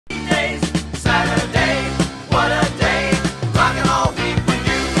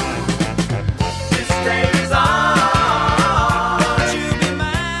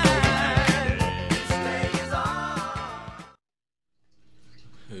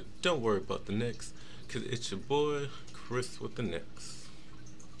but don't worry about the next, cause it's your boy Chris with the next.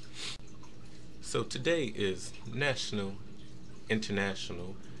 So today is National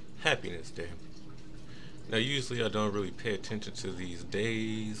International Happiness Day. Now usually I don't really pay attention to these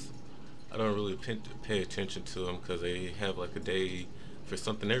days. I don't really pay attention to them because they have like a day for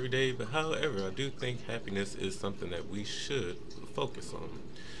something every day. But however, I do think happiness is something that we should focus on.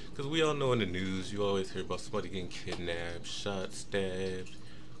 Because we all know in the news, you always hear about somebody getting kidnapped, shot, stabbed,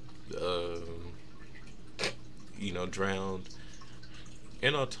 um, drowned,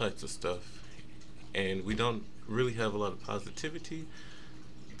 and all types of stuff. And we don't really have a lot of positivity.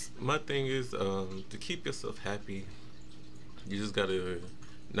 My thing is to keep yourself happy, you just gotta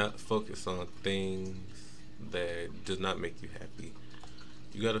not focus on things that does not make you happy.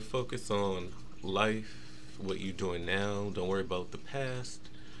 You gotta focus on life, what you're doing now. Don't worry about the past.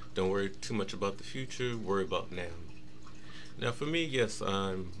 Don't worry too much about the future. Worry about now. Now, for me, yes,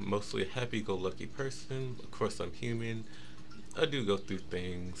 I'm mostly a happy-go-lucky person. Of course, I'm human. I do go through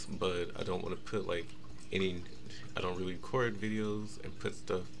things, but I don't want to put like any. I don't really record videos and put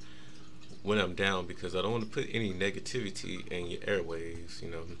stuff when I'm down because I don't want to put any negativity in your airwaves.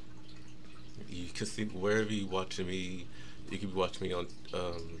 You can see wherever you watching me. You can be watching me on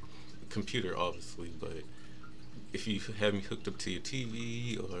computer, obviously, but if you have me hooked up to your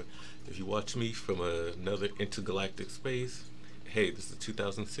TV or if you watch me from another intergalactic space, hey, this is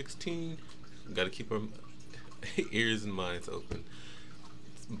 2016. Got to keep our ears and minds open.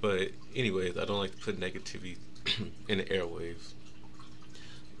 But anyways, I don't like to put negativity in the airwaves.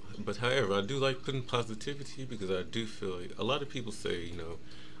 But however, I do like putting positivity because I do feel like a lot of people say,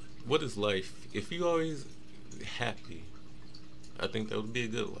 what is life? If you always happy, I think that would be a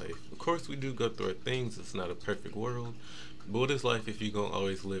good life. Of course, we do go through our things. It's not a perfect world. But what is life if you're going to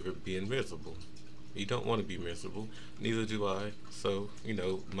always live it being miserable? You don't want to be miserable. Neither do I. So,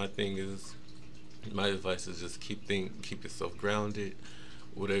 my thing is, my advice is just keep yourself grounded.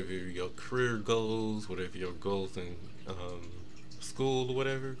 Whatever your career goals, whatever your goals in school or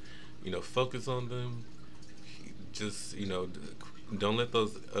whatever, focus on them. Just, don't let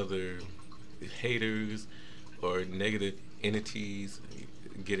those other haters or negative entities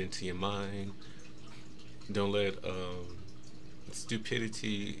get into your mind. Don't let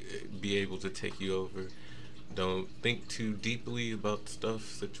stupidity be able to take you over. Don't think too deeply about stuff,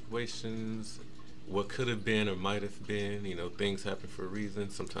 situations, what could have been or might have been. Things happen for a reason.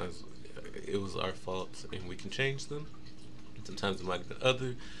 Sometimes it was our fault and we can change them. Sometimes it might have been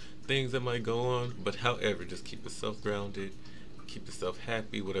other things that might go on. But however, just keep yourself grounded, keep yourself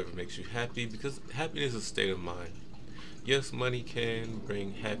happy, whatever makes you happy, because happiness is a state of mind. Yes, money can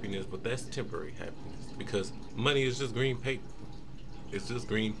bring happiness, but that's temporary happiness because money is just green paper. It's just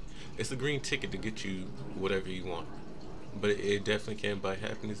green. It's a green ticket to get you whatever you want. But it definitely can buy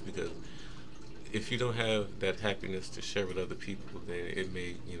happiness because if you don't have that happiness to share with other people, then it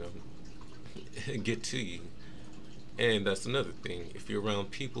may, get to you. And that's another thing. If you're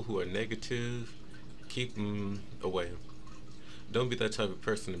around people who are negative, keep them away. Don't be that type of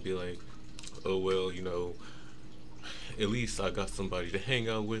person to be like, oh, well, at least I got somebody to hang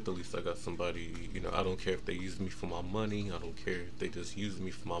out with. At least I got somebody, I don't care if they use me for my money. I don't care if they just use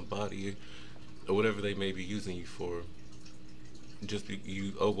me for my body or whatever they may be using you for. Just be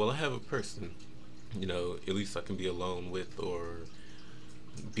you, oh, well, I have a person, at least I can be alone with or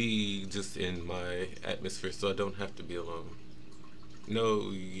be just in my atmosphere so I don't have to be alone.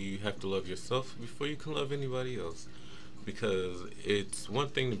 No, you have to love yourself before you can love anybody else. Because it's one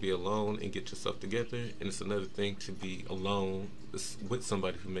thing to be alone and get yourself together, and it's another thing to be alone with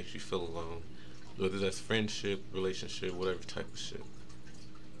somebody who makes you feel alone. Whether that's friendship, relationship, whatever type of shit.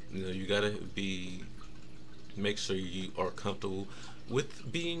 You gotta make sure you are comfortable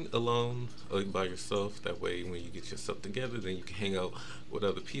with being alone by yourself. That way, when you get yourself together, then you can hang out with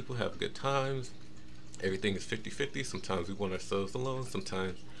other people, have good times. Everything is 50-50. Sometimes we want ourselves alone,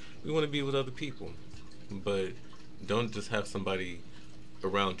 sometimes we want to be with other people. But don't just have somebody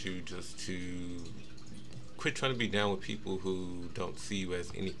around you just to quit trying to be down with people who don't see you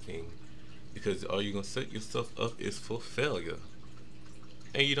as anything because all you're going to set yourself up is for failure.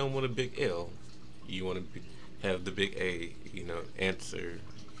 And you don't want a big L. You want to have the big A, answer,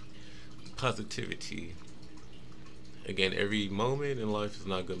 positivity. Again, every moment in life is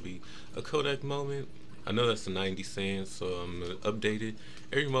not going to be a Kodak moment. I know that's a 90s saying, so I'm going to update it.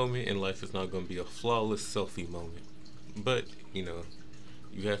 Every moment in life is not going to be a flawless selfie moment. But,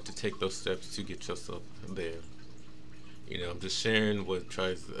 you have to take those steps to get yourself there. I'm just sharing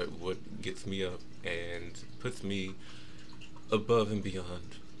what gets me up and puts me above and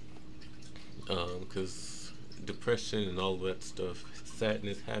beyond. Because depression and all that stuff,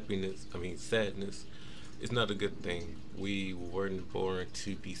 sadness, happiness, I mean, sadness is not a good thing. We weren't born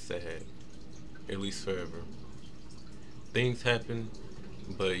to be sad, at least forever. Things happen,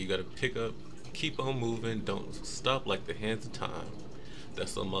 but you gotta pick up, keep on moving, don't stop like the hands of time.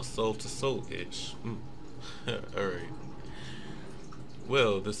 That's on my soul to soul itch. Alright.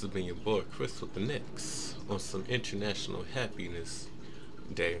 Well, this has been your boy Chris with the Next on some International Happiness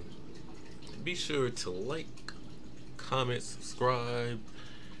Day. Be sure to like, comment, subscribe,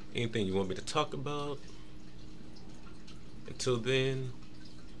 anything you want me to talk about. Until then,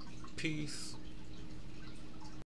 peace.